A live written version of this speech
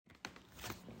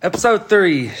Episode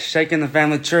 3, Shaking the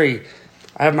Family Tree.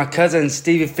 I have my cousin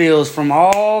Stevie Fields from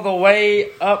all the way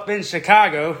up in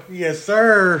Chicago. Yes,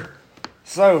 sir.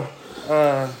 So,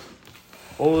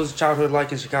 what was childhood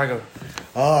like in Chicago?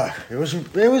 It was a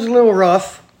little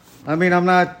rough. I mean, I'm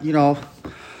not,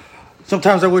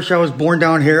 sometimes I wish I was born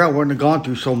down here. I wouldn't have gone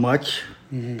through so much.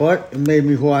 Mm-hmm. But it made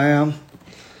me who I am.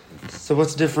 So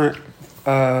what's different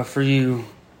for you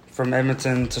from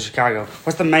Edmonton to Chicago?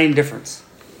 What's the main difference?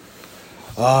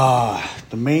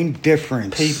 The main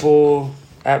difference. People,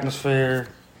 atmosphere.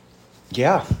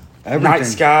 Yeah, everything. Night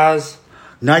skies.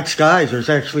 Night skies. There's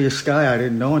actually a sky I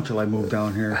didn't know until I moved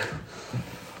down here.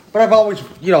 But I've always,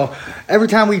 every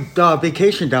time we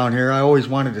vacation down here, I always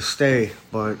wanted to stay.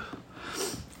 But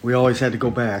we always had to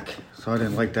go back. So I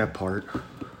didn't like that part.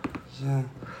 Yeah.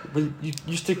 But you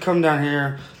used to come down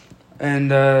here,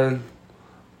 and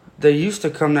they used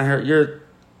to come down here.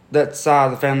 That side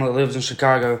of the family that lives in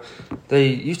Chicago, they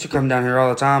used to come down here all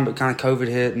the time, but kind of COVID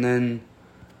hit, and then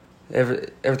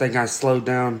everything kind of slowed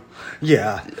down.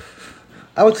 Yeah.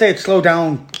 I would say it slowed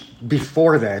down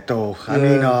before that, though. Yeah. I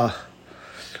mean,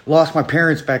 lost my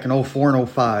parents back in 04 and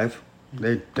 05.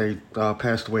 They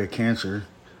passed away of cancer,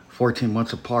 14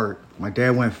 months apart. My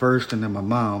dad went first, and then my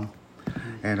mom.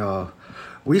 And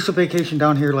we used to vacation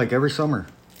down here like every summer.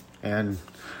 And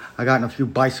I got in a few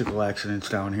bicycle accidents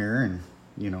down here, and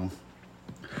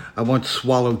I once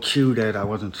swallowed chew that I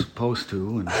wasn't supposed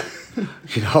to, and,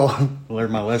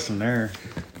 learned my lesson there.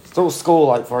 So what was school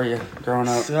like for you growing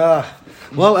up?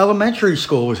 Well, elementary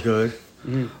school was good.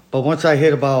 Mm-hmm. But once I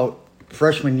hit about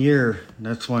freshman year,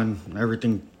 that's when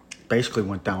everything basically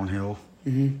went downhill.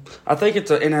 Mm-hmm. I think it's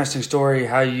an interesting story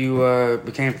how you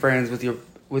became friends with your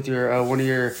one of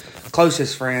your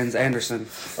closest friends, Anderson.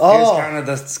 Oh. He was kind of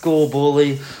the school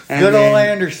bully. And good old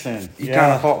Anderson. You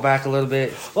kind of fought back a little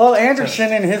bit. Well,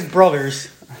 Anderson and his brothers,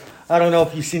 I don't know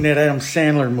if you've seen that Adam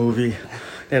Sandler movie,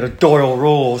 that had Doyle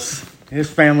Rules.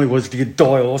 His family was the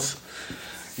Doyles.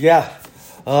 Yeah.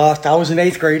 I was in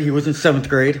 8th grade. He was in 7th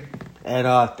grade. And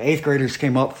the 8th graders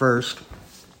came up first.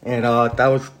 And I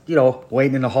was,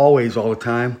 waiting in the hallways all the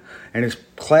time. And his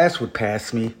class would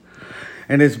pass me.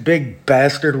 And this big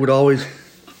bastard would always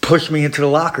push me into the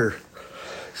locker.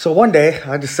 So one day,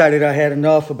 I decided I had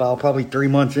enough about probably 3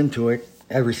 months into it,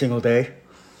 every single day.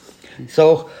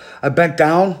 So I bent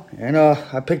down, and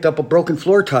I picked up a broken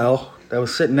floor tile that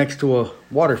was sitting next to a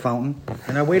water fountain,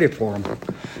 and I waited for him.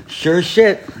 Sure as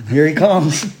shit, here he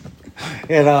comes.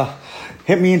 And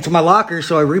hit me into my locker,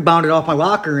 so I rebounded off my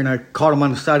locker, and I caught him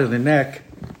on the side of the neck,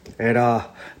 and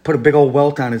put a big old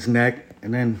welt on his neck,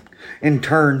 and then in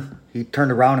turn, he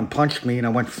turned around and punched me, and I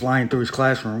went flying through his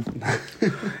classroom.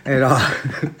 And,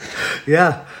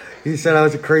 yeah, he said I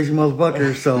was a crazy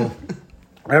motherfucker. So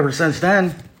ever since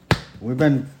then, we've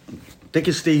been thick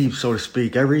as thieves, so to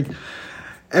speak. Every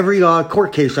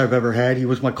court case I've ever had, he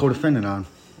was my co-defendant on.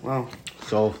 Wow.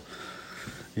 So,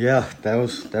 yeah, that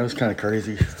was kind of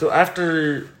crazy. So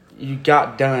after you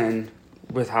got done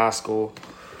with high school...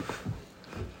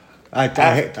 I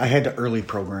had the early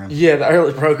program. Yeah, the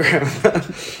early program.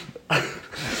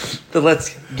 The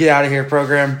Let's Get Out of Here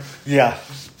program. Yeah.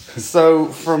 So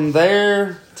from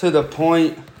there to the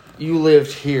point you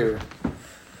lived here,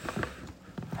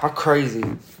 how crazy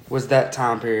was that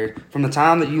time period? From the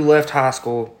time that you left high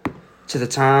school to the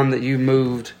time that you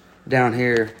moved down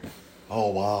here. Oh,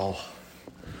 wow.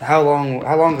 How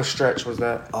long a stretch was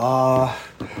that?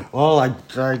 Well, I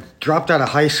dropped out of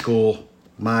high school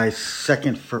my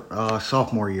second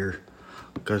sophomore year,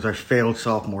 because I failed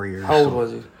sophomore year. How old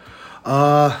was you?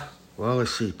 Well,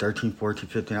 let's see, 13, 14,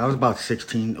 15. I was about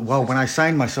 16. Well, when I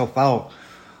signed myself out,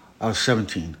 I was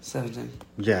 17. 17.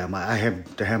 Yeah, I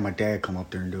had to have my dad come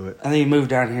up there and do it. And then you moved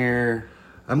down here.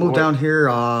 I moved down here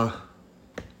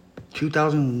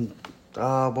 2000,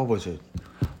 what was it?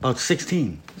 About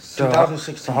 16. So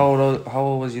 2016. So how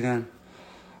old was you then?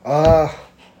 Well,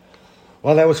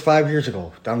 that was 5 years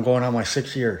ago. I'm going on my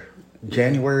 6th year.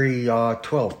 January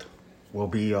 12th will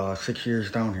be 6 years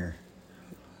down here.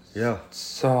 Yeah.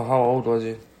 So how old was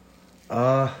you?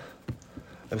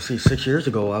 Let's see, 6 years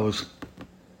ago I was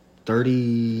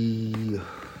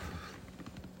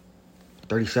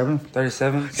 37.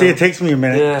 37? See, it takes me a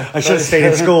minute. Yeah, I should have stayed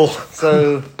in school.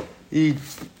 So you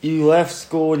left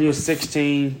school when you were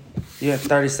 16. You had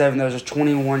 37. There was a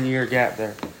 21-year gap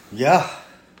there. Yeah.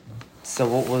 So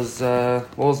what was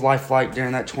life like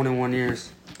during that 21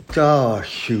 years? Oh,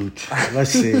 shoot.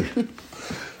 Let's see.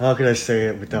 How could I say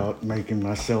it without making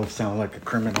myself sound like a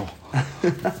criminal?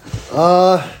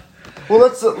 Well,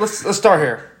 let's start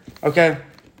here, okay?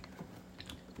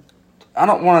 I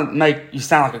don't want to make you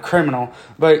sound like a criminal,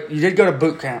 but you did go to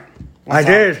boot camp.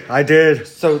 I did.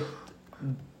 So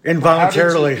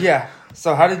Involuntarily. Yeah.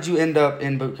 So how did you end up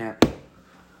in boot camp?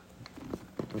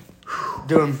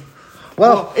 Doing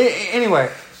Well,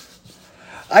 anyway.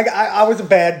 I was a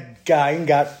bad guy and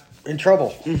got in trouble.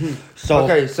 Mm-hmm. So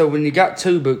okay, so when you got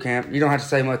to boot camp, you don't have to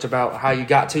say much about how you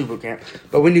got to boot camp.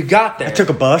 But when you got there, I took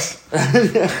a bus.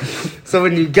 So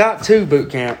when you got to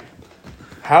boot camp,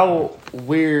 how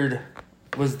weird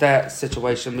was that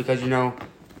situation? Because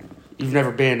you've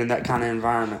never been in that kind of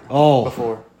environment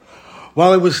before.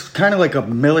 Well, it was kind of like a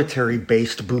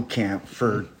military-based boot camp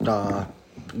for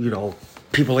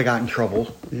people that got in trouble.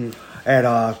 Mm-hmm.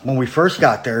 And when we first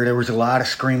got there was a lot of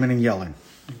screaming and yelling.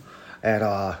 And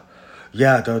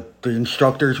the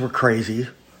instructors were crazy.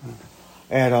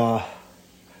 And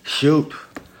shoot,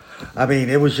 I mean,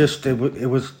 it was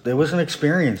an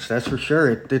experience, that's for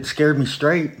sure. It scared me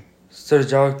straight. So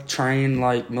did y'all train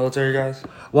like military guys?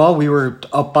 Well, we were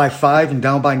up by 5 and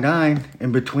down by 9.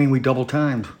 In between, we double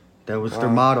timed. That was their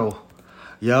motto.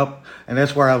 Yep. And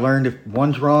that's where I learned if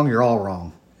one's wrong, you're all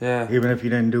wrong. Yeah. Even if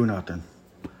you didn't do nothing.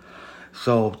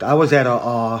 So I was at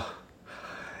a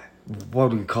what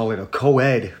do you call it? A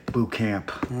co-ed boot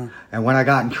camp. Mm. And when I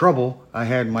got in trouble, I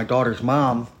had my daughter's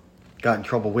mom got in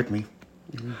trouble with me.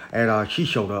 Mm-hmm. And she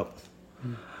showed up.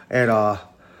 Mm. And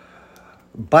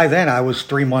by then I was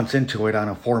 3 months into it on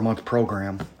a 4-month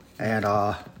program. And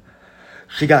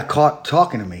she got caught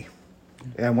talking to me.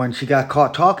 And when she got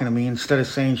caught talking to me, instead of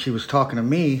saying she was talking to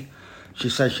me, she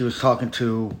said she was talking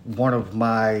to one of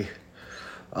my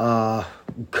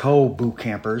co-boot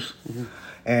campers. Mm-hmm.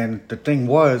 And the thing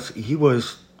was, he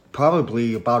was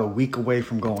probably about a week away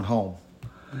from going home.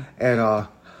 Mm-hmm. And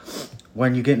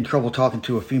when you get in trouble talking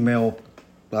to a female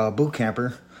boot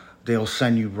camper, they'll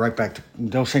send you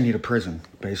to prison,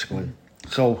 basically. Mm-hmm.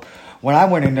 So when I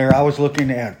went in there, I was looking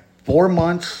at 4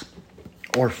 months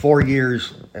or 4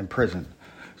 years in prison.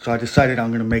 So I decided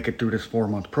I'm going to make it through this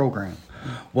 4-month program.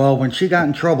 Well, when she got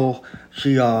in trouble,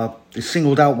 she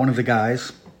singled out one of the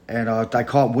guys, and I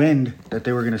caught wind that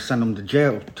they were going to send him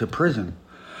to prison.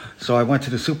 So I went to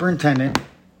the superintendent,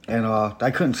 and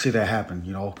I couldn't see that happen,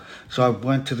 So I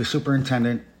went to the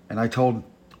superintendent, and I told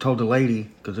the lady,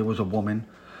 because it was a woman,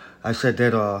 I said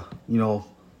that,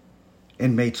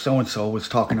 inmate so-and-so was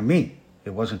talking to me.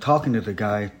 It wasn't talking to the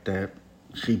guy that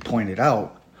she pointed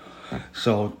out.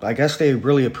 So I guess they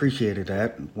really appreciated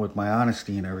that with my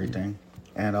honesty and everything.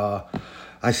 And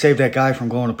I saved that guy from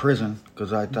going to prison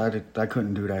because I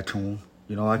couldn't do that to him.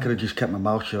 I could have just kept my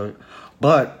mouth shut.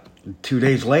 But 2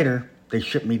 days later, they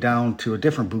shipped me down to a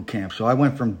different boot camp. So I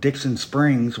went from Dixon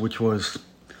Springs, which was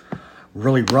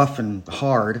really rough and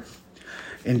hard,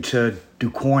 into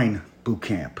DuQuoin boot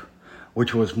camp,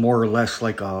 which was more or less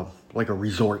like a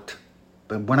resort.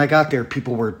 But when I got there,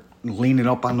 people were leaning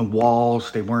up on the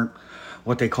walls. They weren't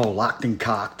what they call locked and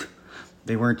cocked.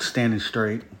 They weren't standing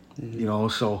straight,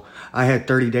 So I had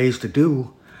 30 days to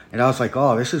do, and I was like,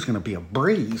 oh, this is going to be a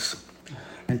breeze.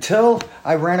 Until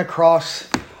I ran across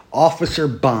Officer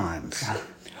Bonds.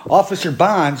 Officer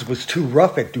Bonds was too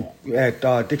rough at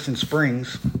Dixon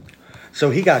Springs, so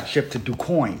he got shipped to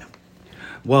DuQuoin.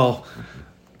 Well,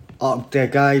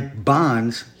 that guy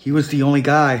Bonds, he was the only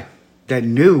guy that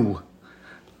knew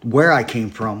where I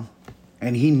came from,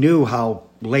 and he knew how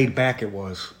laid back it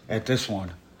was at this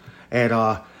one. And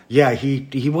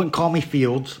he wouldn't call me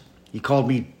Fields. He called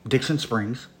me Dixon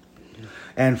Springs.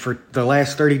 And for the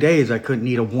last 30 days, I couldn't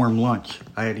eat a warm lunch.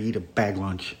 I had to eat a bag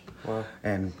lunch. Wow.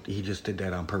 And he just did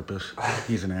that on purpose.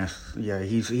 He's an ass. Yeah,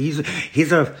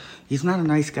 he's not a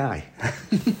nice guy.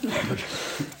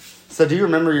 So do you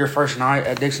remember your first night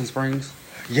at Dixon Springs?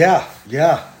 Yeah.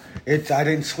 I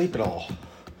didn't sleep at all.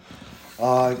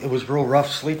 It was real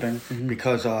rough sleeping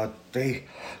because they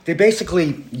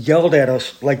basically yelled at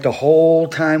us like the whole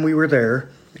time we were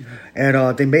there,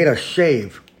 and they made us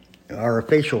shave our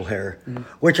facial hair,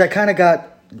 which I kind of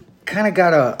got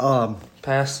a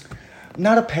pass.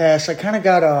 Not a pass. I kind of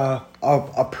got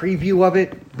a preview of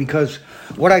it because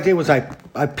what I did was I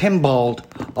pinballed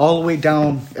all the way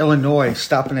down Illinois,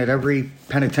 stopping at every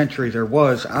penitentiary there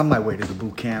was on my way to the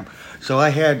boot camp. So I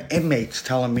had inmates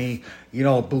telling me,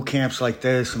 boot camps like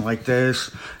this and like this.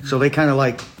 So they kind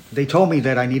of they told me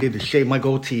that I needed to shave my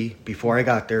goatee before I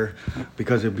got there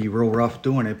because it'd be real rough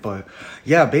doing it. But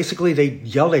yeah, basically they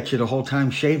yelled at you the whole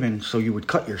time shaving so you would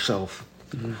cut yourself.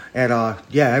 Mm-hmm.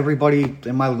 And everybody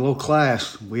in my little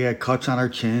class, we had cuts on our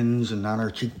chins and on our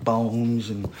cheekbones,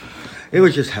 and it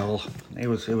was just hell. It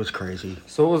was crazy.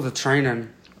 So what was the training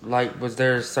like? Was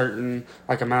there a certain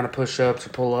amount of push-ups or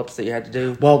pull-ups that you had to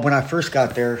do? Well, when I first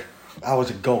got there, I was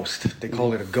a ghost. They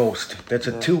called it a ghost. That's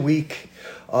a 2-week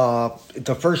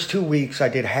The first 2 weeks, I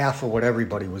did half of what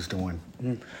everybody was doing.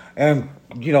 And,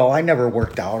 I never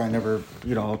worked out. I never,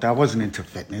 I wasn't into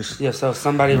fitness. Yeah, so if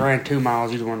somebody ran 2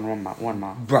 miles, you'd run 1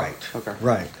 mile. Right. Okay.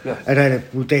 Right. Yeah. And then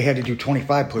if they had to do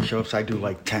 25 push-ups, I do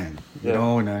like 10, Yeah.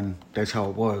 and then that's how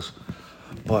it was.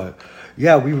 But,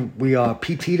 yeah, we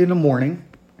PT'd in the morning,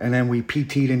 and then we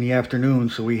PT'd in the afternoon,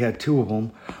 so we had 2 of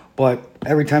them. But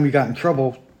every time you got in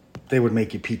trouble, they would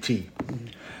make you PT.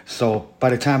 So by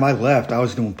the time I left, I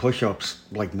was doing push-ups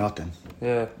like nothing.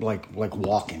 Yeah. Like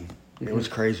walking. It was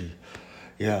crazy.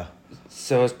 Yeah.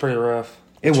 So it's pretty rough.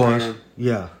 It was. training.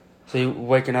 Yeah. So you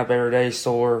waking up every day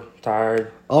sore,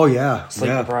 tired, Oh, yeah. sleep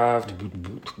yeah. deprived,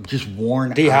 Just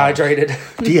worn out. dehydrated.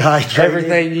 Dehydrated.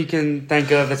 Everything you can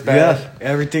think of that's bad. Yeah.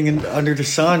 Everything under the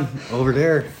sun over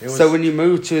there. It was So when you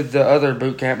moved to the other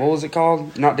boot camp, what was it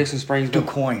called? Not Dixon Springs, but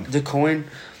DuQuoin. DuQuoin.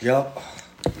 Yep.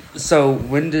 So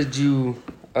when did you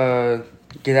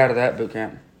get out of that boot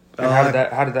camp? And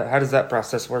how does that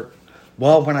process work?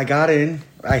 Well, when I got in,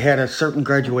 I had a certain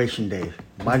graduation day.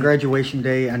 My graduation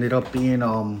day ended up being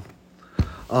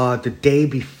the day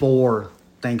before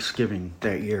Thanksgiving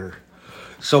that year.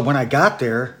 So when I got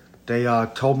there, they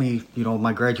told me,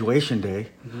 my graduation day.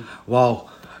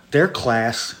 Well, their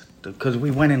class, because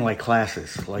we went in like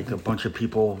classes, like a bunch of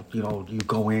people, you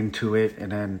go into it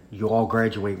and then you all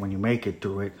graduate when you make it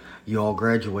through it. You all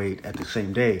graduate at the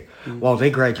same day. Well, they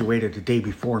graduated the day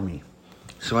before me.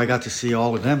 So I got to see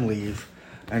all of them leave.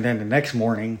 And then the next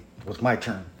morning was my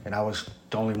turn. And I was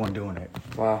the only one doing it.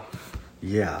 Wow.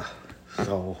 Yeah.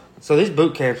 So these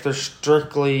boot camps, they're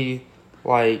strictly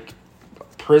like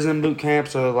prison boot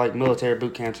camps or like military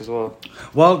boot camps as well?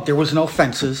 Well, there was no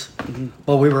fences,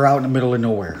 but we were out in the middle of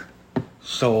nowhere.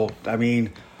 So, I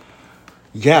mean,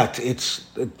 yeah,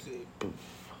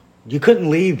 you couldn't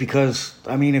leave because,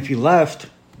 I mean, if you left,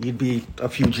 you'd be a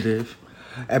fugitive.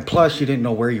 And plus, you didn't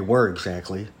know where you were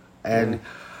exactly. And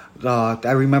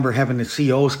I remember having the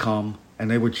COs come, and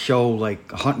they would show,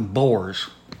 like, hunting boars.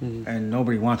 And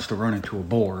nobody wants to run into a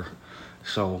boar.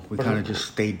 So we kind of just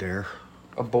stayed there.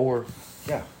 A boar?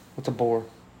 Yeah. What's a boar?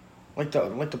 Like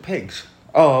the pigs.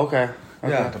 Oh, okay.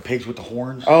 Yeah, the pigs with the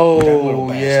horns. Oh, Them little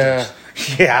yeah.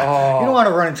 bastards. Yeah. Oh. You don't want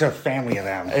to run into a family of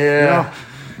them. Yeah.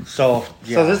 So,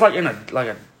 yeah. So this like in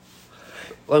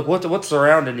what's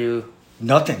surrounding you?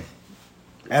 Nothing.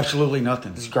 Absolutely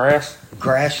nothing. This grass?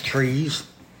 Grass, trees.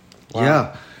 Wow.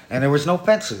 Yeah. And there was no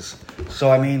fences. So,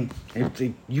 I mean,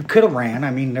 you could have ran.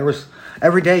 I mean,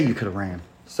 every day you could have ran.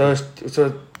 So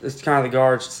it's kind of the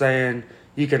guards saying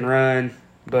you can run,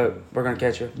 but we're gonna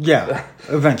catch you. Yeah.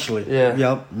 Eventually. Yeah.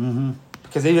 Yep. Mm-hmm.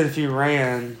 Because even if you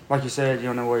ran, like you said, you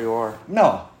don't know where you are.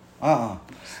 No.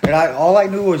 And all I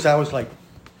knew was I was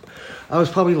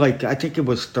probably like, I think it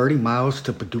was 30 miles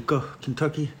to Paducah,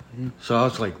 Kentucky. So I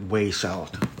was like way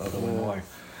south of Illinois.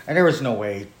 And there was no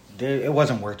way. It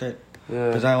wasn't worth it.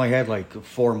 Because I only had like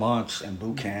 4 months in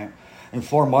boot camp. In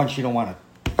 4 months, you don't want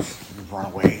to run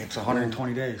away. It's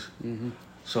 120 days.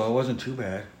 So it wasn't too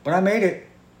bad. But I made it.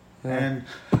 And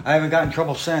I haven't gotten in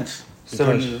trouble since. So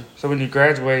when you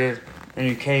graduated and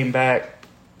you came back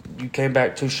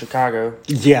to Chicago.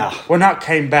 Yeah. Well, not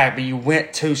came back, but you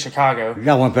went to Chicago.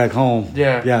 I went back home.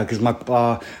 Yeah. Yeah, because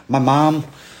my mom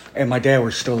and my dad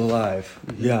were still alive.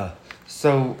 Yeah.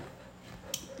 So,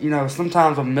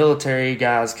 sometimes when military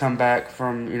guys come back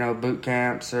from, boot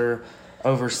camps or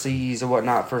overseas or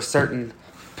whatnot for a certain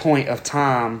point of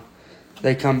time,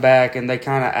 they come back and they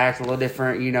kind of act a little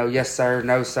different. Yes, sir,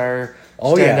 no, sir.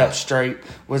 Stand up straight.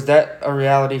 Was that a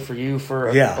reality for you for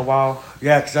a while?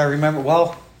 Yeah, because I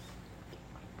remember,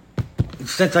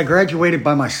 since I graduated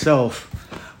by myself,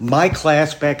 my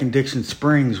class back in Dixon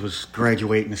Springs was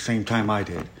graduating the same time I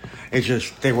did. It's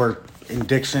just they were in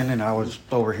Dixon and I was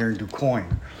over here in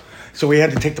DuQuoin. So we had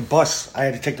to take the bus. I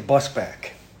had to take the bus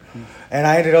back. And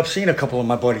I ended up seeing a couple of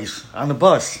my buddies on the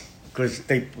bus because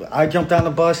I jumped on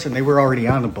the bus and they were already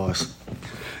on the bus.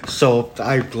 So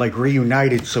I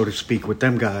reunited, so to speak, with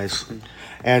them guys.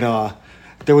 And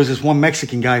there was this one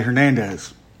Mexican guy,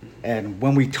 Hernandez. And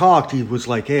when we talked, he was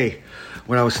like, hey,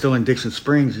 when I was still in Dixon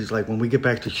Springs, he's like, when we get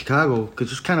back to Chicago,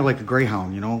 because it's kind of like a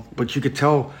Greyhound, but you could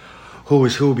tell who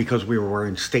was who because we were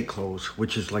wearing state clothes,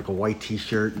 which is like a white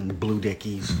T-shirt and blue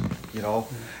Dickies,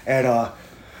 And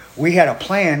we had a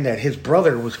plan that his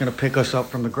brother was going to pick us up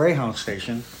from the Greyhound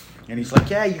station. And he's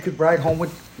like, yeah, you could ride home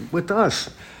with us.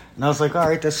 And I was like, all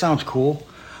right, that sounds cool.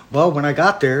 Well, when I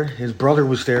got there, his brother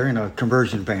was there in a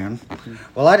conversion van.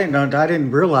 Well, I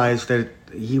didn't realize that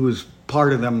he was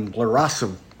part of them La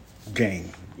Raza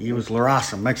gang. He was La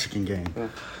Raza, Mexican gang. Yeah.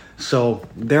 So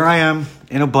there I am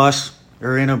in a bus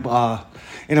or in a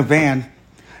van,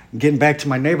 getting back to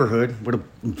my neighborhood with a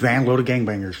van load of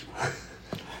gangbangers.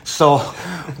 So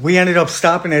we ended up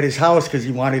stopping at his house because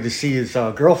he wanted to see his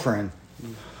girlfriend.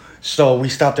 So we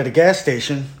stopped at a gas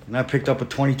station, and I picked up a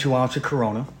 22 ounce of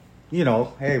Corona. You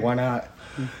know, hey, why not?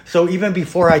 So even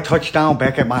before I touched down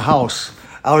back at my house,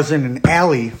 I was in an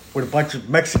alley with a bunch of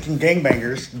Mexican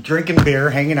gangbangers drinking beer,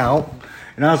 hanging out.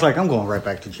 And I was like, I'm going right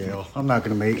back to jail. I'm not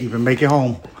going to even make it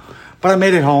home. But I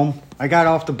made it home. I got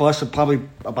off the bus at probably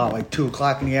about like 2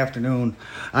 o'clock in the afternoon.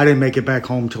 I didn't make it back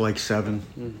home till like 7.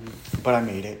 But I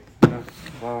made it. Yeah.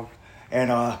 Wow. And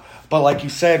but like you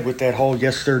said, with that whole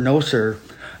yes sir, no sir,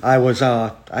 I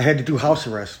had to do house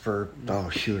arrest for, I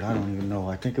don't even know.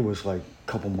 I think it was like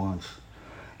a couple months.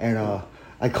 And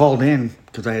I called in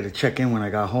because I had to check in when I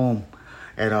got home.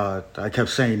 And I kept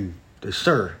saying,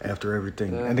 sir, after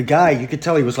everything. Yeah. And the guy, you could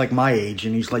tell he was like my age.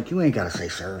 And he's like, you ain't got to say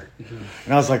sir.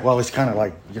 And I was like, well, it's kind of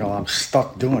like, I'm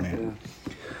stuck doing it. Yeah.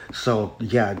 So,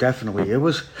 yeah, definitely. It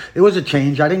was a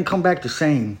change. I didn't come back the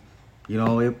same.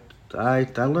 I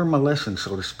learned my lesson,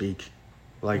 so to speak.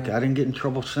 Like, I didn't get in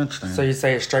trouble since then. So you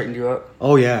say it straightened you up?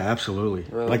 Oh, yeah, absolutely.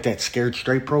 Really? Like that Scared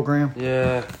Straight program?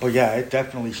 Yeah. But, yeah, it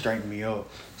definitely straightened me up.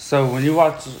 So when you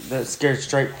watch that Scared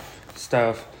Straight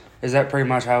stuff, is that pretty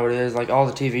much how it is? Like, all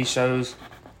the TV shows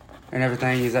and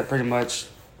everything, is that pretty much,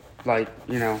 like,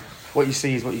 what you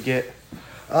see is what you get?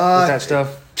 With that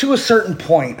stuff? To a certain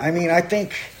point. I mean, I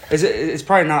think... It's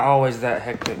probably not always that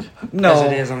hectic as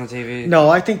it is on the TV. No,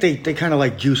 I think they kind of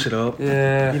like juice it up.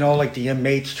 Yeah. Like the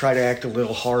inmates try to act a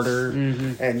little harder.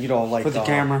 Mm-hmm. And, like... For the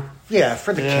camera. Yeah,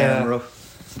 for the camera.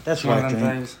 That's what I think.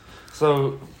 Things.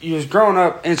 So, you was growing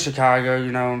up in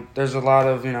Chicago, there's a lot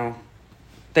of,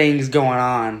 things going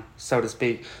on, so to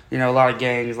speak. A lot of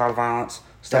gangs, a lot of violence,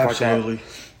 stuff Absolutely. like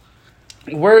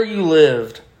that. Where you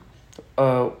lived,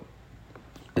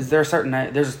 is there a certain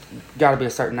name? There's got to be a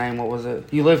certain name. What was it?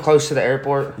 You live close to the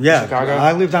airport in Chicago?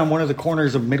 I lived on one of the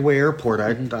corners of Midway Airport.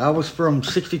 I was from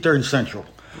 63rd and Central,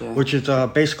 which is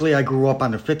basically I grew up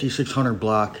on the 5600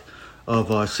 block of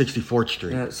 64th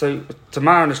Street. Yeah, so, to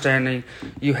my understanding,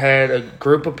 you had a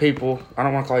group of people. I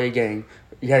don't want to call you a gang.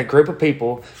 You had a group of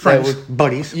people. Friends,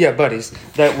 buddies. Yeah, buddies.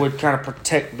 That would kind of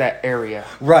protect that area.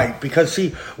 Right, because,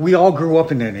 see, we all grew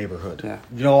up in that neighborhood.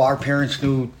 Yeah. Our parents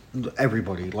knew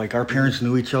everybody. Like, our parents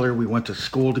knew each other. We went to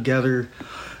school together.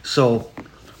 So,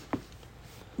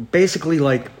 basically,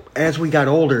 like, as we got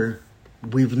older,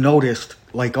 we've noticed,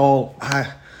 like, I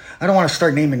don't want to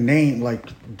start naming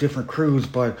like, different crews,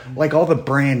 but, like, all the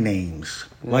brand names.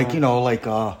 Yeah. Like,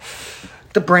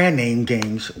 the brand name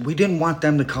gangs, we didn't want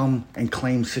them to come and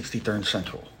claim 63rd and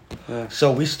Central. Yeah.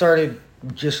 So we started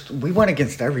we went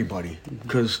against everybody.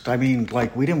 Because, we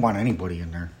didn't want anybody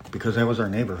in there. Because that was our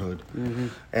neighborhood. Mm-hmm.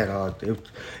 And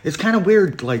it's kind of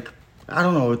weird, like, I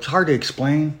don't know, it's hard to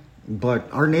explain. But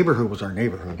our neighborhood was our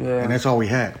neighborhood. Yeah. And that's all we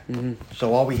had. Mm-hmm.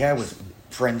 So all we had was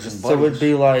friends and buddies.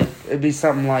 So it'd be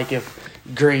something like if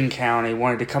Greene County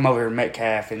wanted to come over here to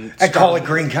Metcalf and call it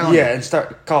Greene County. Yeah,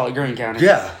 and call it Greene County.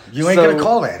 Yeah, you ain't gonna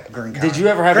call that Greene County. Did you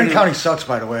ever have Greene County sucks,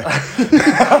 by the way.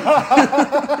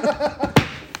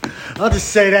 I'll just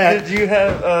say that.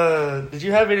 Did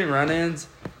you have any run-ins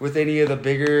with any of the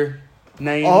bigger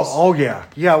names? Oh yeah.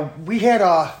 We had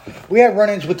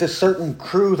run-ins with a certain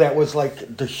crew that was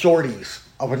like the shorties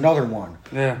of another one.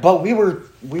 Yeah. But we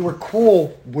were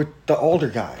cool with the older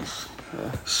guys. Yeah.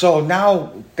 So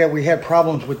now that we had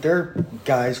problems with their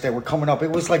guys that were coming up, it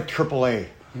was like AAA,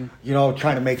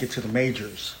 trying to make it to the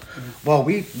majors. Mm-hmm. Well,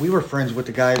 we were friends with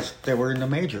the guys that were in the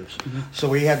majors. Mm-hmm. So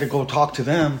we had to go talk to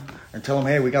them and tell them,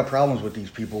 hey, we got problems with these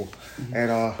people. Mm-hmm.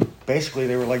 And basically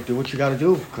they were like, do what you got to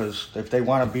do, because if they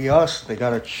want to be us, they got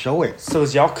to show it. So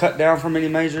is y'all cut down from any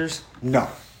majors? No.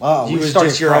 You was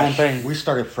just your own thing? We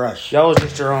started fresh. Y'all was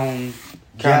just your own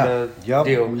kind of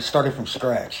deal. We started from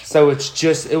scratch. So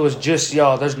it was just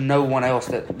y'all. There's no one else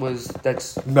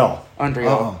that's under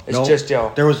y'all. It's just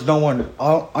y'all. There was no one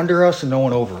under us and no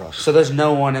one over us. So there's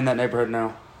no one in that neighborhood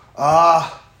now.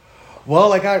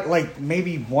 Well, I got like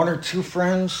maybe one or two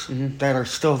friends that are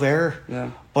still there. Yeah.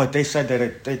 But they said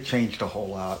that it changed a whole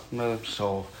lot. Really?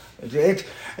 So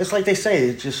it's like they say,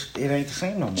 it ain't the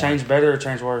same no more. Change better or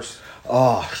change worse?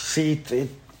 See,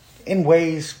 in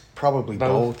ways probably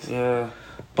both. Yeah.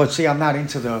 But see, I'm not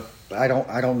into I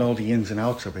don't know the ins and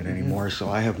outs of it anymore, so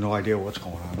I have no idea what's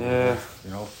going on. Yeah.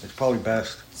 It's probably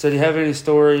best. So do you have any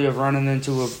story of running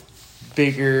into a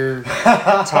bigger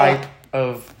type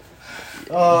of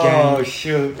gang?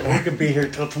 Shoot. We could be here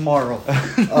till tomorrow.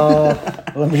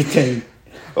 Let me think.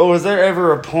 Or was there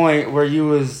ever a point where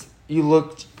you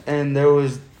looked and there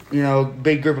was,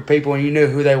 big group of people and you knew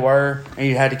who they were and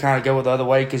you had to kind of go the other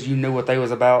way because you knew what they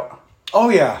was about? Oh,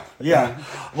 yeah.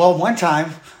 Well, one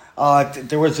time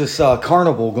There was this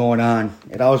carnival going on,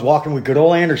 and I was walking with good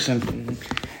old Anderson.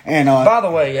 And by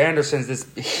the way, Anderson's this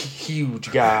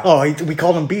huge guy. Oh, we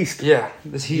called him Beast. Yeah,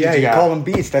 this huge guy. Yeah, you call him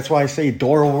Beast. That's why I say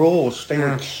Doral Rules. They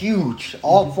were huge.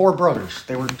 All four brothers.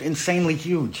 They were insanely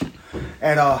huge.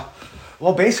 And,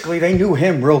 well, basically, they knew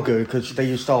him real good because they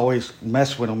used to always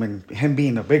mess with him. And him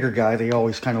being the bigger guy, they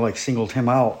always kind of like singled him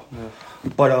out. Yeah.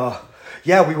 But,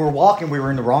 yeah, we were walking. We were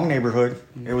in the wrong neighborhood.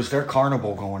 It was their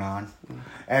carnival going on.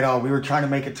 And we were trying to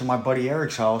make it to my buddy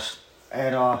Eric's house.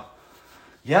 And,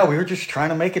 yeah, we were just trying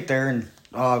to make it there. And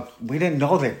we didn't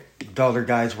know that the other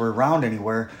guys were around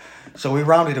anywhere. So we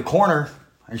rounded a corner.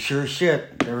 And sure as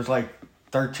shit, there was like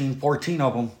 13, 14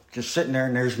 of them just sitting there.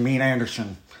 And there's me and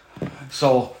Anderson.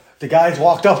 So the guys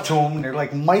walked up to him. And they're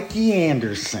like, Mikey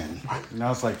Anderson. And I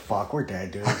was like, fuck, we're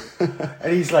dead, dude.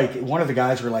 And he's like, one of the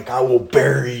guys were like, I will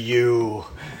bury you.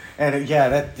 And yeah,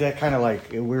 that kind of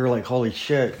like, we were like, holy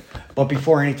shit. But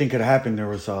before anything could happen, there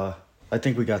was, I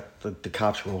think we got the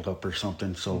cops rolled up or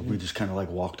something. So we just kind of like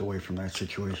walked away from that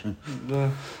situation.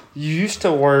 You used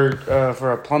to work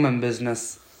for a plumbing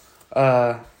business.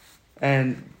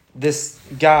 And this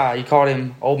guy, you called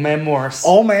him Old Man Morris.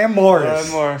 Old Man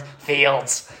Morris.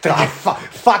 Fields.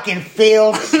 Fucking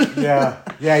Fields.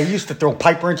 Yeah, he used to throw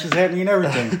pipe wrenches at me and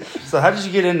everything. So how did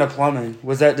you get into plumbing?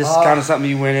 Was that just kind of something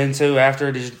you went into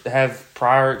after? Did you have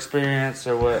prior experience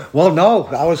or what? Well, no.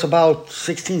 I was about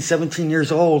 16, 17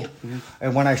 years old. Mm-hmm.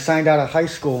 And when I signed out of high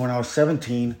school when I was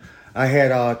 17, I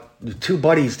had two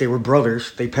buddies. They were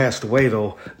brothers. They passed away,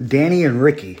 though. Danny and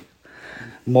Ricky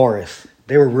Morris.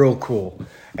 They were real cool.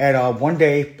 And one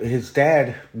day, his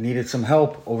dad needed some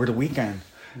help over the weekend.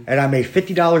 And I made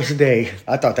 $50 a day.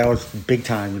 I thought that was big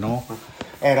time, you know.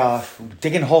 And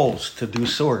digging holes to do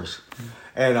sewers.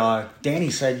 And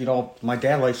Danny said, you know, my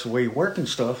dad likes the way you work and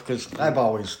stuff because I've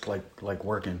always like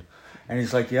working. And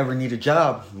he's like, you ever need a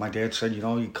job? My dad said, you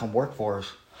know, you come work for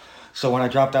us. So when I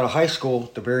dropped out of high school,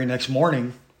 the very next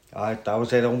morning, I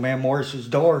was at Old Man Morris's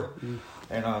door.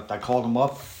 And I called him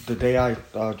up the day I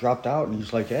dropped out, and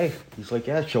he's like,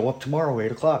 yeah, show up tomorrow,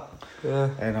 8 o'clock.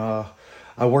 Yeah. And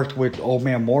I worked with Old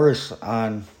Man Morris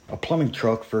on a plumbing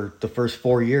truck for the first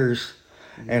 4 years,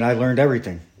 and I learned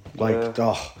everything. I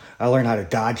learned how to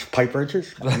dodge pipe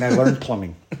wrenches, and I learned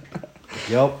plumbing.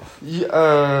 Yep.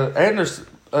 Anderson,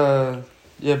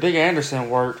 Big Anderson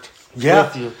worked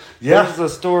with you. Yeah. There's a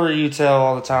story you tell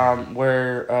all the time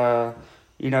where...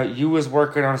 you was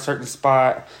working on a certain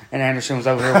spot, and Anderson was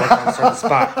over here working on a certain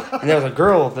spot. And there was a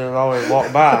girl that would always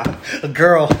walk by. A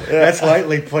girl. Yeah. That's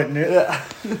lightly putting it. Yeah.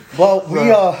 Well,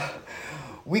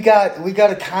 we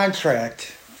got a contract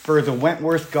for the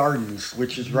Wentworth Gardens,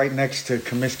 which is right next to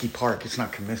Comiskey Park. It's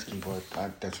not Comiskey,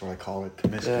 but that's what I call it,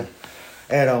 Comiskey.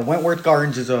 Yeah. And Wentworth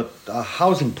Gardens is a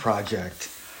housing project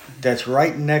that's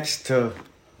right next to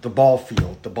the ball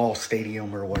field, the ball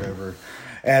stadium or whatever.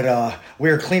 And we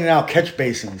were cleaning out catch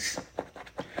basins.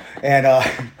 And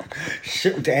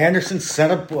Anderson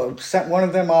sent one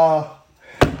of them,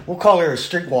 we'll call her a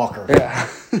streetwalker. Yeah.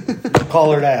 We'll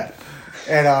call her that.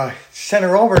 And sent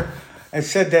her over and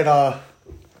said that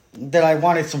I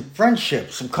wanted some friendship,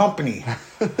 some company.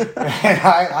 And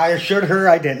I assured her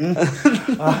I didn't.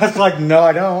 I was like, no,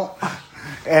 I don't.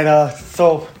 And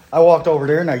so I walked over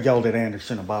there and I yelled at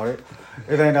Anderson about it.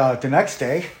 And then the next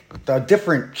day, a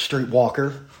different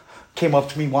streetwalker came up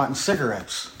to me wanting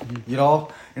cigarettes, you know?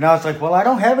 And I was like, well, I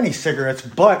don't have any cigarettes,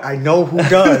 but I know who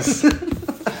does.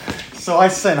 So I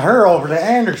sent her over to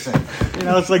Anderson. You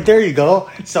know, it's like, there you go.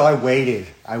 So I waited.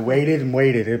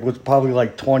 It was probably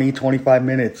like 20, 25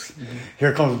 minutes. Mm-hmm.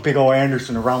 Here comes big old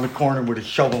Anderson around the corner with a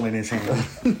shovel in his hand.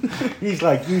 He's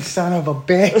like, you son of a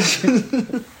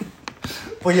bitch.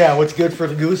 Well, yeah, what's good for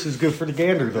the goose is good for the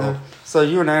gander, though. So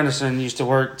you and Anderson used to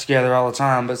work together all the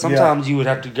time, but sometimes you would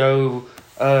have to go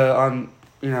on,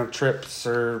 trips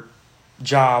or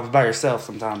jobs by yourself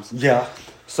sometimes. Yeah.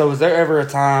 So was there ever a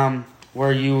time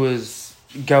where you was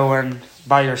going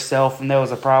by yourself and there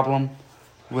was a problem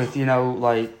with,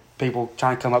 people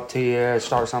trying to come up to you,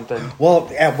 start something?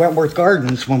 Well, at Wentworth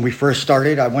Gardens, when we first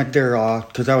started, I went there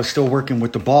because I was still working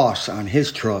with the boss on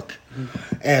his truck.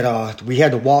 Mm-hmm. And we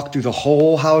had to walk through the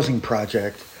whole housing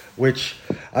project, which,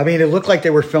 it looked like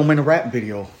they were filming a rap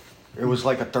video. It was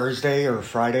like a Thursday or a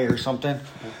Friday or something.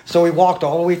 So we walked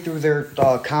all the way through their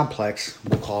complex,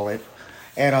 we'll call it,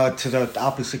 and to the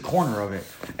opposite corner of it.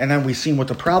 And then we seen what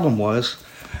the problem was.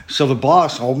 So the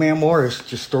boss, Old Man Morris,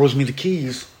 just throws me the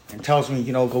keys and tells me,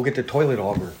 go get the toilet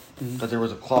auger. Because there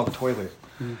was a clogged toilet.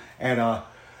 Mm-hmm. And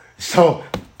so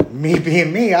me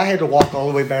being me, I had to walk all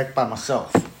the way back by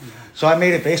myself. So I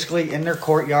made it basically in their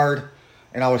courtyard,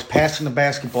 and I was passing the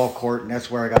basketball court, and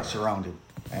that's where I got surrounded.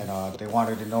 and they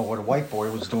wanted to know what a white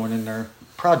boy was doing in their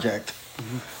project,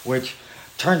 which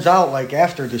turns out, like,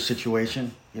 after this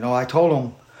situation, you know, I told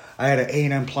them I had an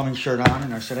A&M plumbing shirt on,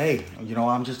 and I said, hey, you know,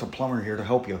 I'm just a plumber here to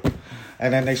help you.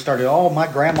 And then they started, oh, my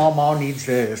grandmama needs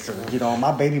this, or, you know,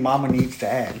 my baby mama needs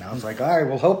that. And I was like, all right,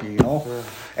 we'll help you, you know.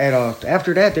 And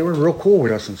after that, they were real cool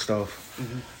with us and stuff.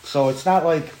 So it's not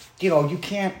like, you know, you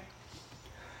can't,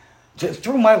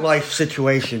 through my life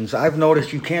situations, I've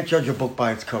noticed you can't judge a book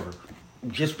by its cover.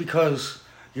 Just because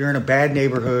you're in a bad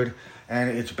neighborhood and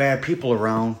it's bad people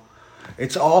around,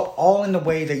 it's all in the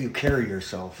way that you carry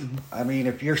yourself. I mean,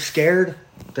 if you're scared,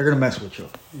 they're going to mess with you.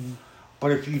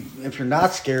 But if you're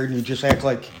not scared and you just act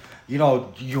like, you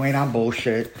know, you ain't on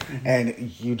bullshit,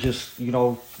 and you just, you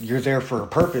know, you're there for a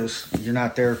purpose, you're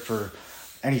not there for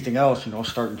anything else, you know,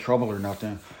 starting trouble or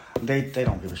nothing, they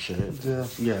don't give a shit.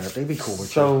 Yeah, they'd be cool with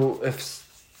you. So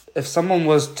if someone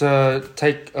was to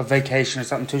take a vacation or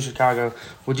something to Chicago,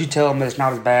 would you tell them that it's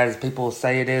not as bad as people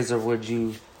say it is, or would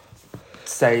you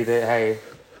say that, hey,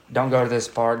 don't go to this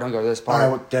part, don't go to this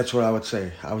part? That's what I would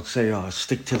say. I would say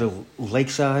stick to the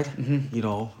lakeside, you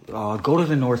know. Go to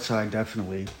the north side,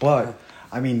 definitely. But,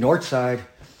 I mean, north side,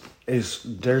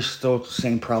 there's still the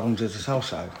same problems as the south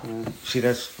side. See,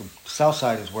 south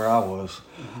side is where I was.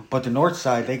 But the north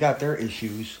side, they got their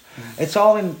issues. It's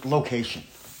all in location.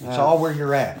 It's all where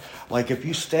you're at. Like, if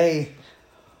you stay,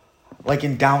 like,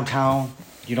 in downtown,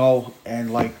 you know,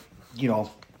 and, like, you know,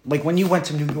 like when you went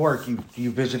to New York, you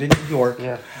visited New York.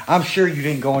 Yeah. I'm sure you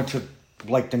didn't go into,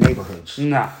 like, the neighborhoods.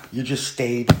 No. You just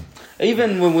stayed.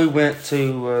 Even when we went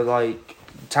to, like,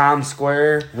 Times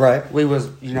Square. Right. We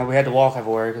had to walk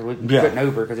everywhere because we couldn't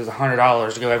Uber because it was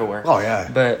 $100 to go everywhere. Oh, yeah.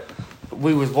 But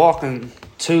we was walking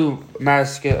to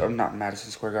not Madison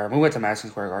Square Garden. We went to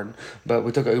Madison Square Garden, but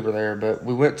we took an Uber there. But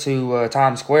we went to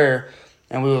Times Square,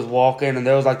 and we was walking, and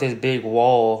there was, like, this big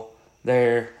wall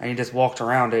there, and you just walked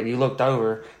around it, and you looked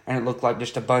over, and it looked like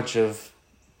just a bunch of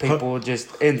people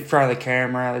just in front of the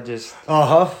camera, just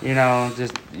on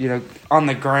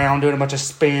the ground doing a bunch of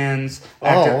spins,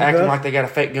 acting like they got a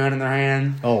fake gun in their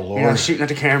hand. Oh Lord! Shooting at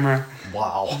the camera.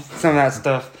 Wow. Some of that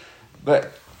stuff,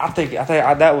 but I think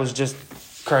that was just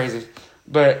crazy.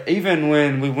 But even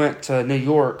when we went to New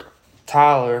York,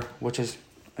 Tyler, which is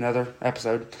another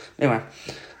episode, anyway,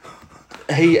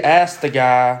 he asked the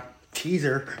guy.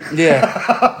 Teaser.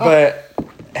 Yeah, but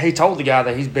he told the guy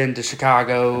that he's been to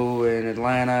Chicago and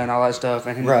Atlanta and all that stuff,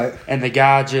 and and the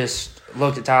guy just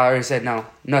looked at Tyler and said, "No,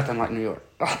 nothing like New York."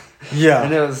 Yeah,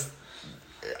 and it was,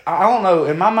 I don't know.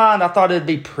 In my mind, I thought it'd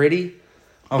be pretty,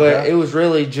 but it was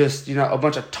really just a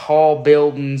bunch of tall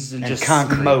buildings and just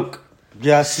concrete. Smoke.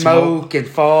 Yeah, smoke and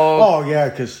fog. Oh yeah,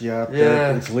 because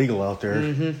it's legal out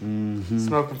there.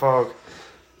 Smoke and fog.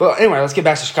 But anyway, let's get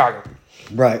back to Chicago.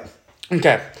 Right.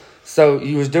 Okay. So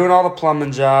you was doing all the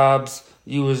plumbing jobs.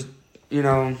 You was,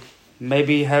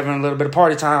 maybe having a little bit of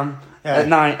party time at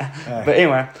night. But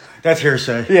anyway. That's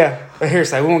hearsay. Yeah,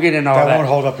 hearsay. We won't get into all that. That won't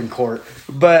hold up in court.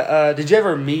 But did you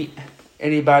ever meet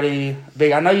anybody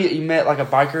big? I know you met like a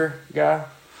biker guy.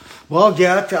 Well,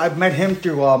 yeah, I met him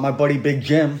through my buddy Big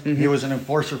Jim. He was an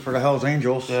enforcer for the Hells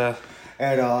Angels. Yeah.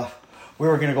 And we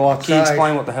were going to go outside. Can you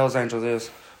explain what the Hells Angels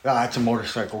is? It's a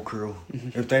motorcycle crew.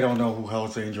 If they don't know who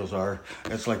Hells Angels are,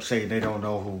 it's like saying they don't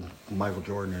know who Michael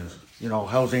Jordan is.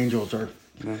 Hells Angels are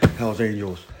Hells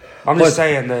Angels. I'm just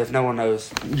saying that if no one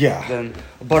knows. Yeah. Then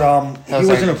but he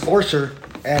was an enforcer,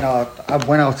 and I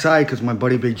went outside because my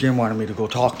buddy Big Jim wanted me to go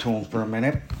talk to him for a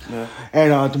minute. Yeah.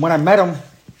 And when I met him,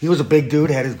 he was a big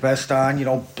dude, had his vest on,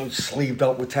 sleeved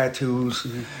up with tattoos,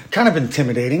 kind of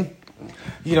intimidating,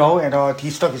 and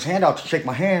he stuck his hand out to shake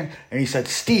my hand, and he said,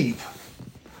 "Steve."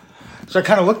 So I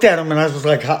kind of looked at him, and I was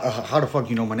like, how the fuck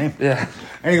you know my name? Yeah.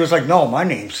 And he was like, "No, my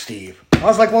name's Steve." I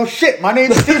was like, "Well, shit, my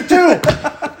name's Steve, too."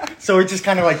 So we just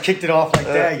kind of, kicked it off like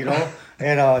that,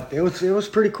 And it was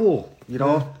pretty cool,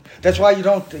 That's why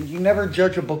you never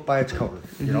judge a book by its cover,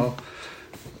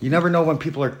 You never know when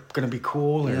people are going to be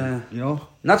cool or,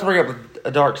 Not to bring up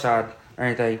a dark side or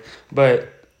anything,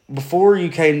 but before you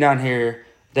came down here,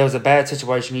 there was a bad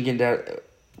situation. You get down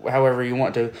however you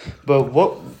want to. But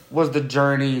what was the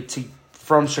journey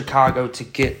from Chicago to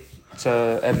get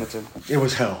to Edmonton? It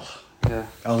was hell. Yeah.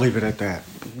 I'll leave it at that.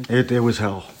 It was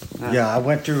hell. Yeah, I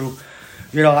went through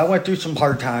some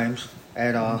hard times.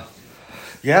 And,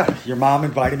 your mom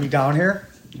invited me down here.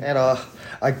 And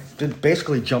I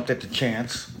basically jumped at the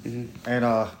chance. And,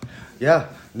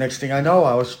 next thing I know,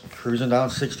 I was cruising down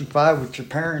 65 with your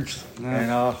parents.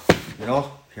 Yeah. And,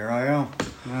 here I am.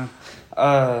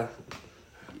 Yeah.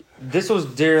 This was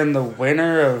during the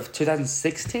winter of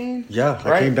 2016? Yeah, right?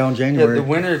 I came down January. Yeah, the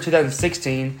winter of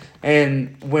 2016.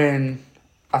 And when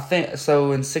I think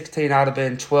so. In 16, I'd have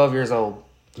been 12 years old.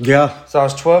 Yeah. So I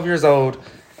was 12 years old,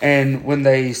 and when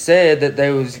they said that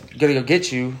they was gonna go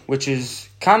get you, which is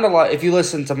kind of like if you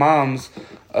listen to Mom's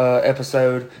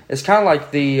episode, it's kind of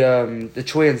like the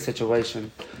twin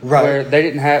situation, Right?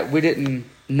 Where we didn't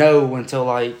know until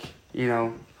like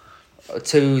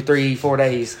 2, 3, 4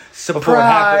 days before it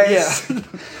happened. Yeah.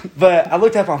 But I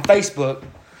looked up on Facebook.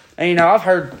 And, I've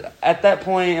heard, at that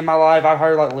point in my life, I've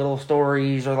heard, like, little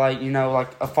stories or, like, like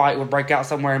a fight would break out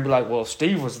somewhere and be like, well,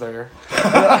 Steve was there.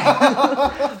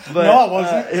 But, no, I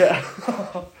wasn't. Yeah.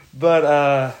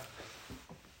 But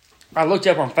I looked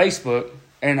you up on Facebook,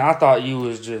 and I thought you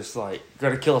was just, like,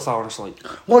 going to kill us all in our sleep.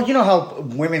 Well, you know how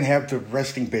women have the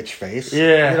resting bitch face?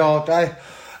 Yeah.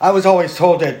 I was always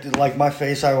told that, like, my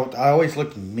face, I always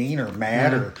looked mean or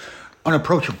mad or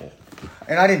unapproachable.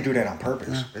 And I didn't do that on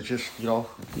purpose. Yeah. It's just,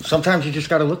 sometimes you just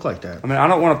got to look like that. I mean, I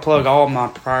don't want to plug all my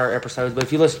prior episodes, but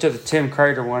if you listen to the Tim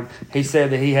Crater one, he said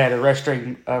that he had a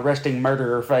resting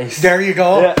murderer face. There you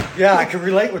go. Yeah, I can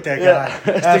relate with that guy.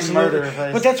 Resting murderer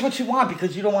face. But that's what you want,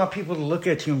 because you don't want people to look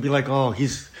at you and be like, oh,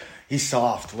 he's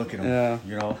soft. Look at him. Yeah.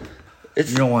 You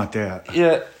don't want that.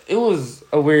 Yeah, it was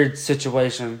a weird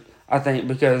situation, I think,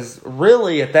 because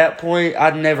really at that point,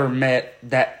 I'd never met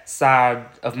that side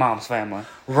of Mom's family.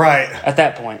 Right. At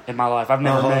that point in my life, I've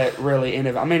never met really any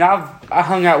of it. I mean, I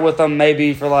hung out with them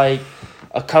maybe for like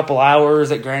a couple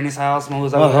hours at Granny's house when I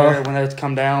was over there when they would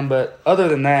come down. But other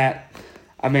than that,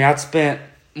 I mean, I'd spent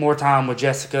more time with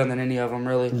Jessica than any of them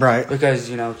really. Right. Because,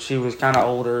 she was kind of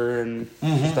older and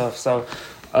stuff. So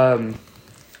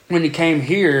when you came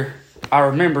here, I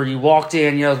remember you walked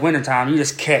in, it was wintertime, you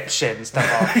just kept shedding stuff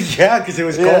off. Yeah, because it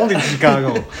was cold in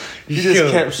Chicago. You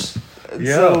just kept...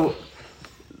 Yeah.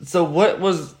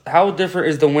 So how different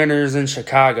is the winters in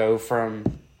Chicago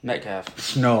from Metcalf?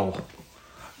 Snow.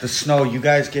 The snow, you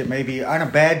guys get maybe, on a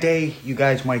bad day, you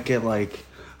guys might get like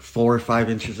 4 or 5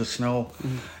 inches of snow.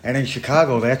 Mm-hmm. And in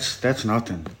Chicago, that's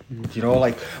nothing. Mm-hmm.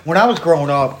 Like when I was growing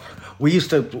up, we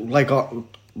used to, like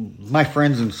my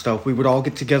friends and stuff, we would all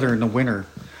get together in the winter.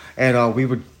 And we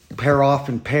would pair off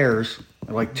in pairs,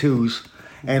 like twos,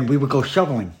 and we would go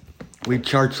shoveling. We'd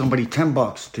charge somebody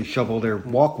 $10 to shovel their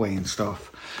walkway and stuff.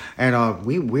 And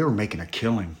we were making a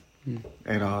killing.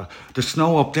 And the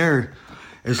snow up there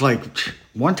is like,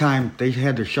 one time they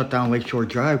had to shut down Lakeshore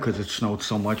Drive because it snowed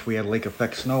so much. We had lake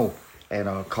effect snow,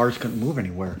 and cars couldn't move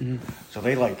anywhere. So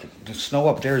the snow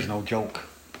up there is no joke.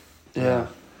 Yeah.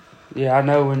 Yeah, I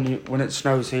know when it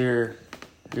snows here,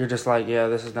 you're just like,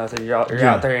 this is nothing. You're out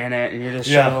there in it, and you're just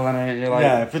shoveling it. And you're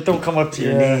like, if it don't come up to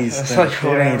your knees, then like,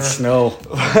 it ain't snow.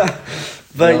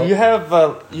 But you have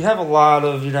a lot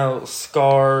of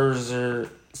scars or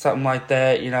something like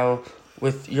that.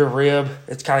 With your rib,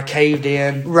 it's kind of caved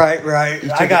in. Right.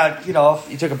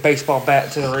 You took a baseball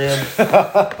bat to the rib.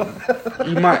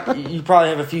 You probably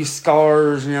have a few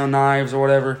scars, knives or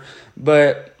whatever.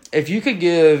 But if you could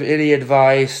give any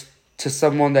advice to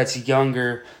someone that's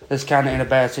younger, that's kind of in a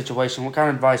bad situation, what kind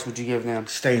of advice would you give them?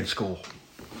 Stay in school.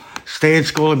 Stay in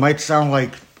school. It might sound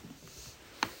like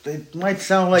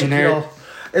generic.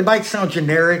 It might sound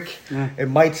generic. Yeah. It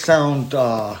might sound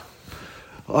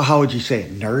how would you say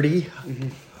it, nerdy.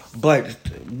 But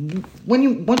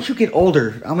once you get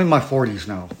older, I'm in my 40s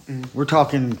now. We're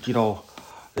talking,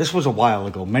 this was a while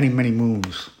ago, many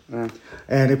moons.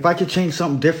 And if I could change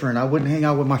something different, I wouldn't hang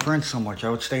out with my friends so much. I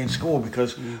would stay in school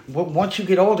because once you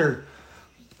get older,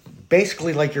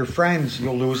 basically like your friends,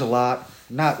 you'll lose a lot.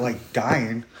 Not like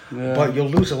dying, but you'll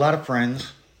lose a lot of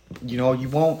friends. You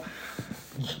won't.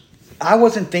 I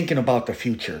wasn't thinking about the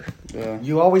future. Yeah.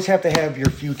 You always have to have your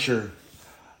future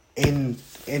in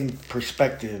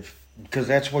perspective because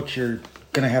that's what you're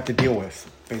gonna have to deal with,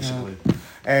 basically.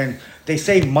 And they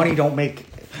say money don't make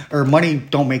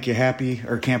you happy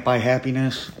or can't buy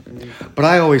happiness. But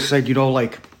I always said,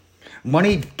 like,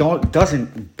 money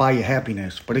doesn't buy you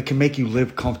happiness, but it can make you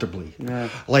live comfortably. Yeah.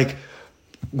 Like,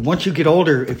 once you get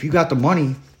older, if you got the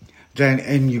money,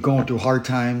 and you're going through hard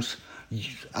times,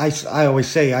 I always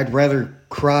say I'd rather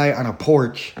cry on a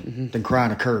porch than cry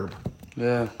on a curb.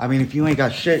 Yeah. I mean, if you ain't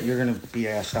got shit, you're gonna be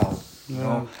assed out.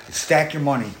 Stack your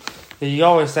money. You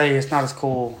always say it's not as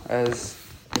cool as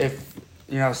if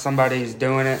somebody's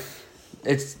doing it.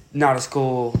 It's not as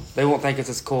cool. They won't think it's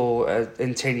as cool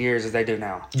in 10 years as they do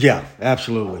now. Yeah,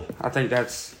 absolutely. I think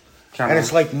that's kind of... And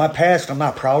it's like my past I'm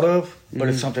not proud of, but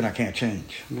it's something I can't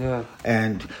change. Yeah.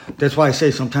 And that's why I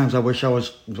say sometimes I wish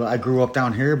I grew up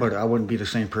down here, but I wouldn't be the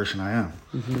same person I am.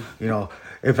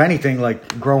 If anything,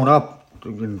 like growing up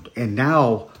and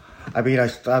now, I mean,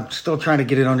 I'm still trying to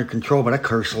get it under control, but I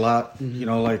curse a lot.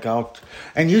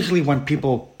 And usually when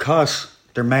people cuss,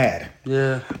 they're mad.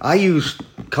 Yeah. I use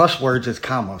cuss words as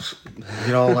commas.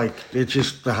 You know, like, it's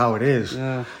just how it is.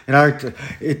 Yeah. And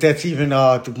that's even,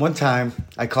 one time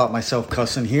I caught myself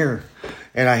cussing here.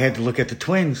 And I had to look at the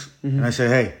twins. And I said,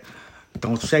 hey,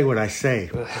 don't say what I say.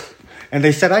 And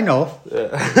they said, I know.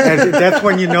 And that's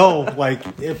when you know, like,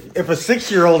 if a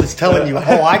 6-year-old is telling you,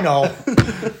 oh, I know,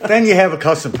 then you have a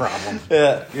cussing problem.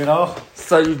 Yeah. You know?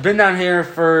 So you've been down here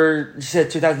for, you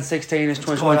said 2016, it's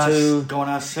 2022. Going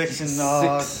on 6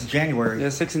 in January. Yeah,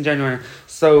 6 in January.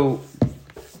 So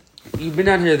you've been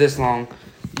down here this long.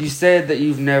 You said that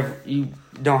you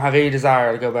don't have any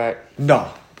desire to go back.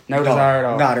 No desire at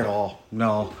all. Not at all.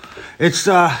 No. It's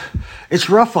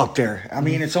rough up there. I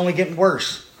mean, it's only getting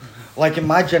worse. Like in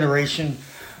my generation,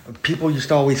 people used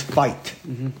to always fight.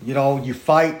 You know, you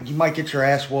fight, you might get your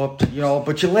ass whooped, you know,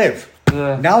 but you live.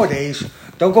 Yeah. Nowadays,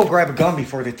 they'll go grab a gun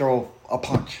before they throw a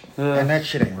punch. Yeah. And that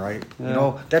shit ain't right. Yeah. You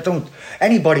know,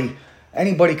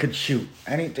 anybody could shoot.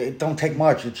 It don't take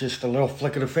much. It's just a little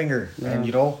flick of the finger. Yeah. And,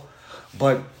 you know,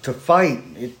 but to fight,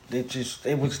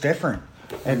 it was different.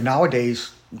 And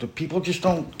nowadays, the people just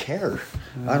don't care.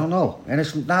 I don't know. And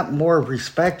it's not more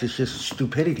respect, it's just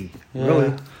stupidity. Yeah.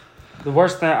 Really. The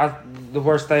worst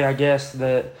thing I guess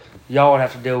that y'all would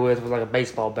have to deal with was like a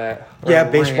baseball bat. Or Yeah,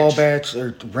 a baseball wrench. bats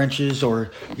or wrenches, or,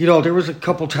 you know, there was a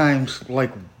couple times, like,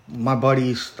 my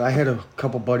buddies, I had a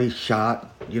couple buddies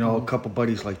shot, you know, a couple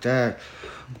buddies like that.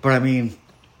 But, I mean,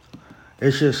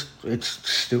 it's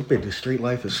stupid. The street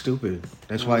life is stupid.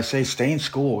 That's why I say stay in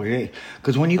school.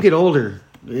 Because when you get older,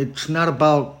 it's not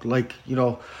about, like, you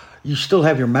know, you still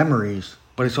have your memories,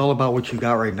 but it's all about what you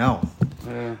got right now.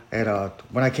 Yeah. And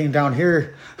when I came down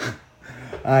here,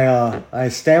 I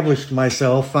established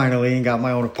myself finally and got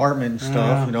my own apartment and stuff.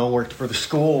 Yeah. You know, worked for the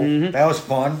school. That was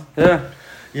fun. Yeah.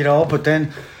 You know, but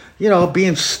then, you know,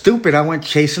 being stupid, I went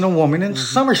chasing a woman in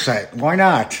Somerset. Why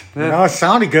not? Yeah. You know, it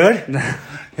sounded good.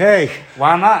 Hey.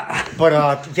 Why not? But,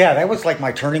 yeah, that was like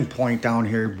my turning point down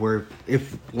here where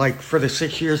if, like, for the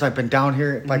 6 years I've been down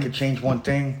here, if I could change one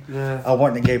thing, Yeah. I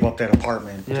wouldn't have gave up that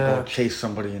apartment to Yeah. go chase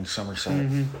somebody in Somerset.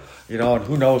 You know, and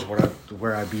who knows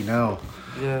where I'd be now.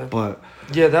 Yeah. But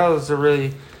Yeah, that was a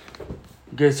really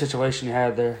good situation you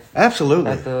had there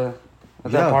absolutely. at the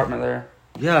Yeah. apartment there.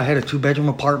 Yeah, I had a 2-bedroom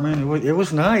apartment. It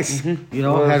was nice. You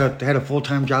know, It was. had a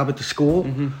full-time job at the school.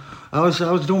 I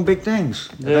was doing big things.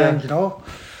 And Yeah. then, you know,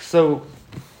 So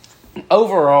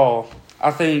overall,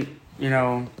 I think, you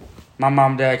know, my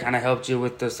mom and dad kind of helped you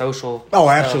with the social oh,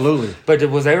 stuff. absolutely. But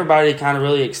was everybody kind of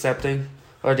really accepting?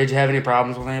 Or did you have any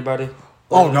problems with anybody?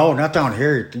 Oh, no, not down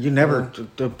here. You never,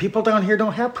 the people down here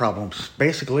don't have problems,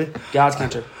 basically. God's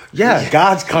country. Yeah,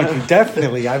 God's country,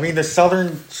 definitely. I mean, the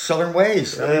southern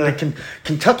ways. I mean, the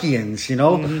Kentuckians, you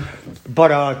know.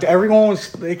 But everyone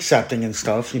was accepting and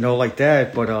stuff, you know, like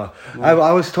that. But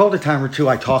I was told a time or two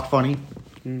I talk funny.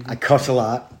 I cuss a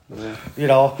lot, you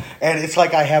know. And it's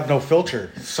like I have no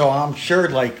filter. So I'm sure,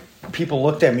 like, people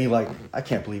looked at me like, I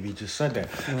can't believe you just said that.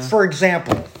 For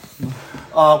example,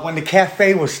 when the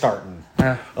cafe was starting,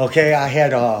 Yeah. okay, I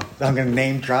had, I'm going to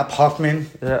name drop Huffman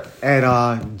Yeah.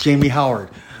 and Jamie Howard.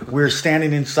 We were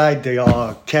standing inside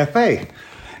the cafe,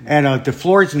 and the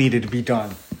floors needed to be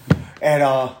done.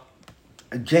 And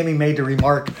Jamie made the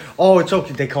remark, oh, it's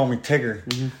okay. They call me Tigger.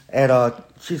 And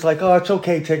she's like, oh, it's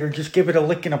okay, Tigger. Just give it a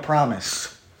lick and a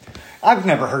promise. I've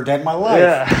never heard that in my life.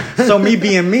 Yeah. So me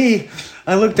being me,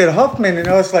 I looked at Huffman and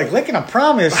I was like, lick and a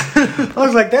promise? I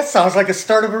was like, that sounds like a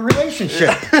start of a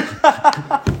relationship.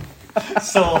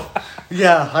 So,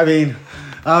 yeah, I mean,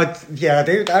 yeah,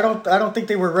 I don't think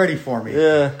they were ready for me.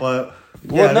 Yeah. But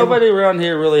Well, yeah, nobody around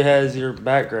here really has your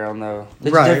background, though.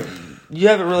 Right. You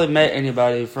haven't really met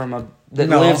anybody that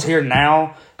No. lives here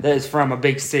now that is from a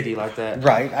big city like that.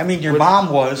 Right. I mean, your With- mom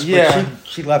was, Yeah. but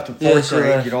she left in Yeah, fourth she grade.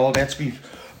 left. You know, that's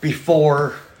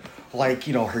before, like,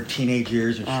 you know, her teenage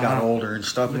years and she got older and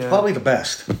stuff. It's Yeah. probably the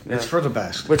best. Yeah. It's for the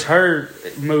best. Which her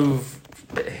move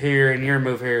here and your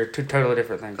move here are two totally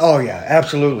different things. Oh yeah,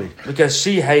 absolutely. Because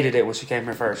she hated it when she came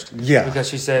here first. Yeah. Because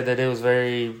she said that it was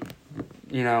very,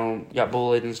 you know, got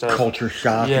bullied and stuff. Culture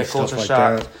shock. Yeah, and stuff culture like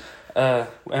shock. that.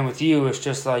 And with you, it's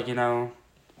just like, you know,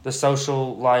 the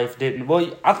social life didn't. Well,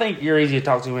 I think you're easy to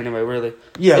talk to anyway. Really.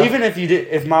 Yeah. Even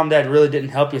if mom and dad really didn't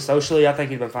help you socially, I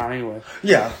think you'd been fine anyway.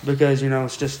 Yeah. Because you know,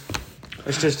 it's just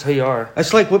who you are.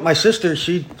 It's like with my sister.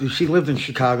 She lived in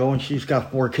Chicago and she's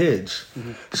got 4 kids.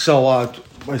 So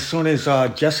as soon as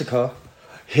Jessica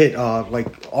hit like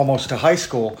almost to high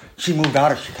school, she moved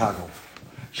out of Chicago.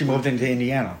 She moved into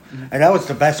Indiana, and that was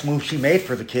the best move she made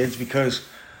for the kids because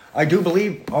I do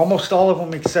believe almost all of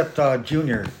them except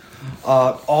Junior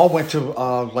all went to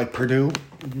like Purdue.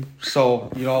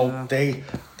 So you know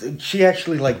she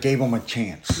actually like gave him a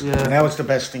chance. Yeah. And that was the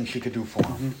best thing she could do for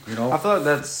him. You know. I feel like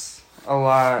that's a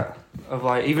lot of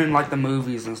like even like the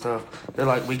movies and stuff. They're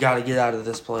like, we got to get out of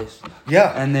this place.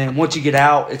 Yeah. And then once you get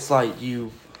out, it's like you're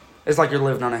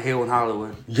living on a hill in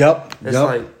Hollywood. Yep. It's yep.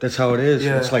 like- That's how it is.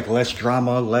 Yeah. It's like less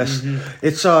drama, less.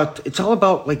 It's all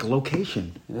about like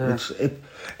location. Yeah.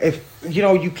 If you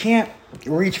know, you can't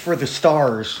reach for the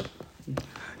stars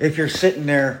if you're sitting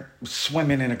there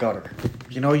swimming in a gutter.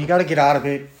 You know, you got to get out of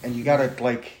it, and you got to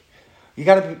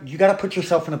put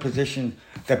yourself in a position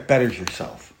that betters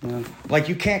yourself. Yeah. Like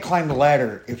you can't climb the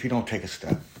ladder if you don't take a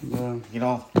step. Yeah. You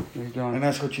know, You're going. and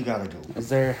that's what you got to do. Is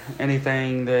there any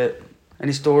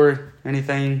story,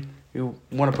 anything you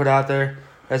want to put out there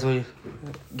as we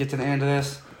get to the end of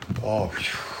this? Oh,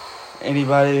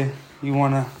 Anybody you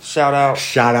want to shout out?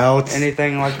 shout outs.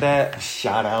 Anything like that?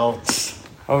 Shout outs.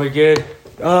 Are we good?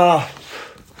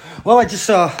 Well, I just,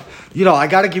 I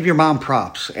got to give your mom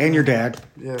props and your dad,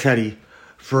 Yeah. Teddy,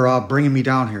 for bringing me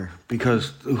down here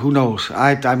because who knows?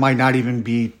 I might not even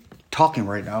be talking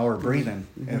right now or breathing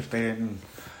if they didn't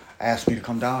ask me to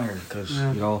come down here because,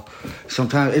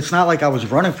 sometimes it's not like I was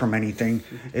running from anything.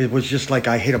 It was just like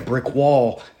I hit a brick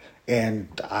wall and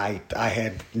I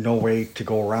had no way to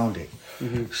go around it.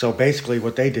 So basically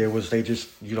what they did was they just,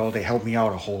 they helped me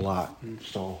out a whole lot.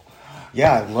 So...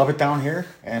 yeah, I love it down here,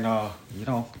 and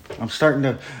I'm starting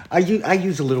to. I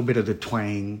use a little bit of the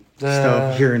twang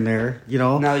stuff here and there,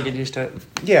 Now you get used to it.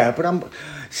 Yeah, but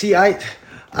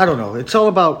I don't know. It's all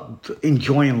about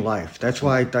enjoying life. That's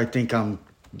why I think I'm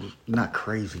not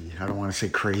crazy. I don't want to say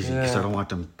crazy because I don't want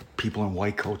them people in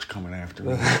white coats coming after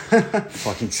me,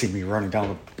 fucking see me running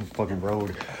down the fucking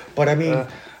road. But I mean,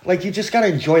 like you just gotta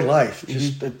enjoy life.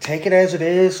 Just take it as it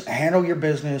is, handle your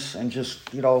business, and just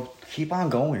keep on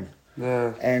going.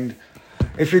 Yeah. And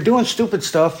if you're doing stupid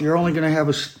stuff, you're only gonna have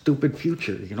a stupid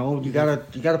future. You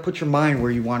gotta put your mind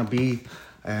where you want to be,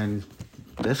 and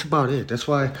that's about it. That's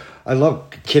why I love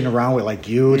kidding around with like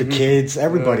you, the kids,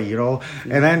 everybody.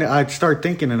 And then I'd start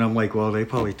thinking, and I'm like, well, they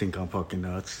probably think I'm fucking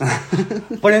nuts,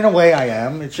 but in a way, I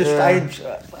am. It's just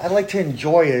I like to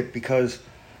enjoy it because,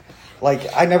 like,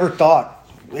 I never thought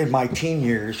in my teen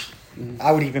years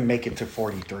I would even make it to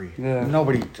 43. Yeah.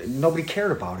 Nobody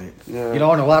cared about it. Yeah. And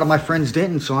a lot of my friends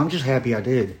didn't, so I'm just happy I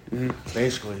did.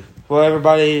 Basically. Well,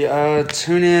 everybody,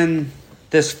 tune in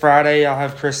this Friday. I'll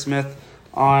have Chris Smith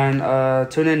on.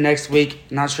 Tune in next week.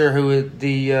 Not sure who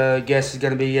the guest is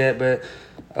going to be yet, but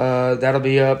that'll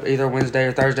be up either Wednesday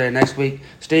or Thursday next week.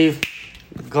 Steve,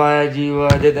 glad you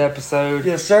did the episode.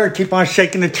 Yes, sir. Keep on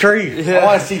shaking the tree. Yeah. I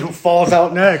want to see who falls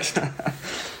out next.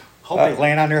 Hope they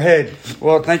land on their head.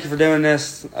 Well, thank you for doing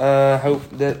this. Hope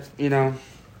that,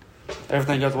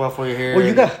 everything goes well for you here.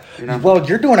 Well, Well,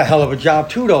 you're doing a hell of a job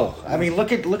too, though. I mean,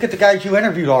 look at the guys you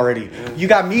interviewed already. Yeah. You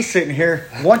got me sitting here.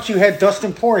 Once you had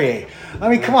Dustin Poirier. I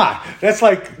mean, come on, that's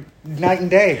like night and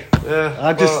day. Yeah,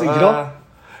 I just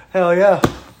hell yeah.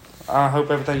 I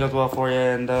hope everything goes well for you,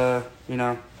 and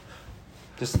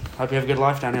just hope you have a good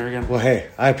life down here again. Well, hey,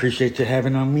 I appreciate you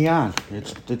having me on.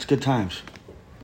 It's good times.